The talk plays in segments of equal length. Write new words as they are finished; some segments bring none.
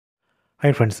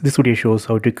Hi friends, this video shows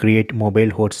how to create mobile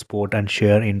hotspot and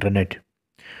share internet.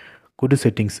 Go to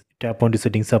settings, tap on the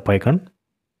settings app icon,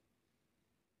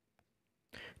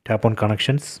 tap on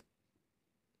connections,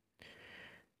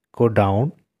 go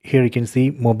down. Here you can see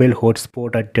mobile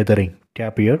hotspot and tethering.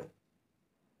 Tap here.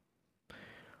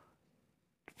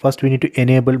 First we need to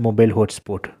enable mobile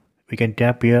hotspot. We can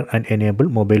tap here and enable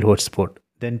mobile hotspot.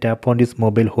 Then tap on this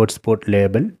mobile hotspot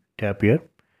label, tap here.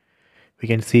 We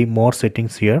can see more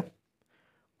settings here.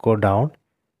 Go down,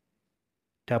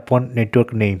 tap on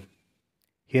network name.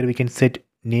 Here we can set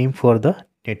name for the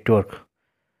network.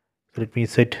 So let me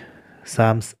set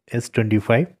Samsung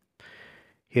S25.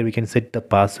 Here we can set the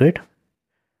password.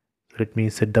 Let me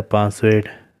set the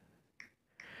password.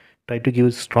 Try to give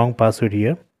a strong password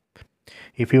here.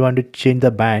 If you want to change the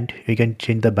band, you can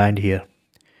change the band here.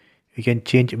 You can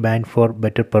change band for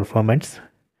better performance.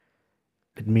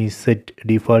 Let me set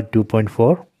default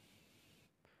 2.4.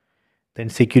 Then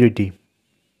security.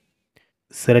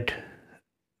 Select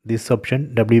this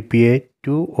option WPA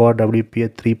 2 or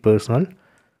WPA 3 personal.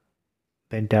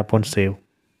 Then tap on save.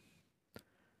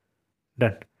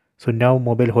 Done. So now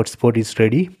mobile hotspot is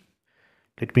ready.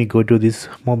 Let me go to this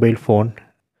mobile phone.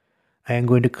 I am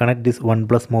going to connect this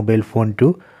OnePlus mobile phone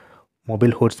to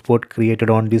mobile hotspot created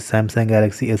on this Samsung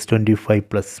Galaxy S25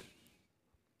 Plus.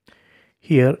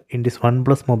 Here in this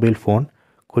OnePlus mobile phone,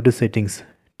 go to settings,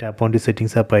 tap on the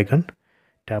settings app icon,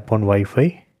 tap on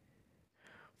Wi-Fi.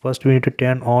 First we need to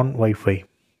turn on Wi-Fi.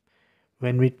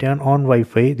 When we turn on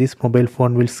Wi-Fi, this mobile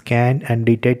phone will scan and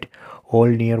detect all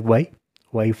nearby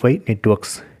Wi-Fi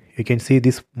networks. You can see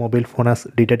this mobile phone has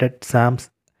detected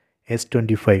Samsung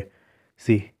S25.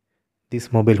 See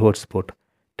this mobile hotspot.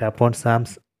 Tap on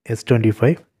Samsung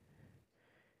S25.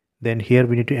 Then here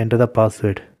we need to enter the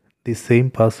password. The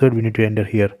same password we need to enter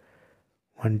here.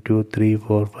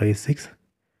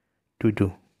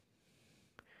 12345622.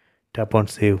 Tap on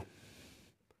save.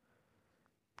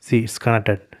 See, it's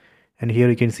connected. And here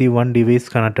you can see one device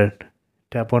connected.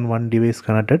 Tap on one device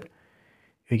connected.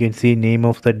 You can see name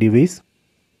of the device,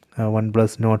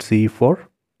 OnePlus Note CE4.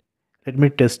 Let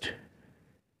me test.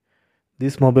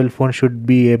 This mobile phone should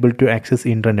be able to access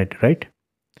internet, right?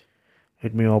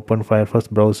 Let me open Firefox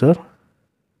browser.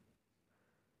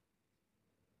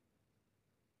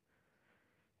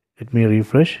 Let me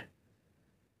refresh.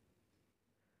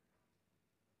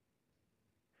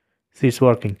 See, it's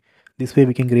working. This way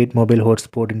we can create mobile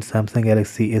hotspot in Samsung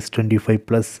Galaxy S25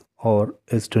 Plus or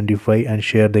S25 and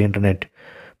share the internet.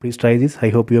 Please try this. I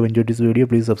hope you have enjoyed this video.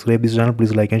 Please subscribe this channel.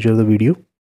 Please like and share the video.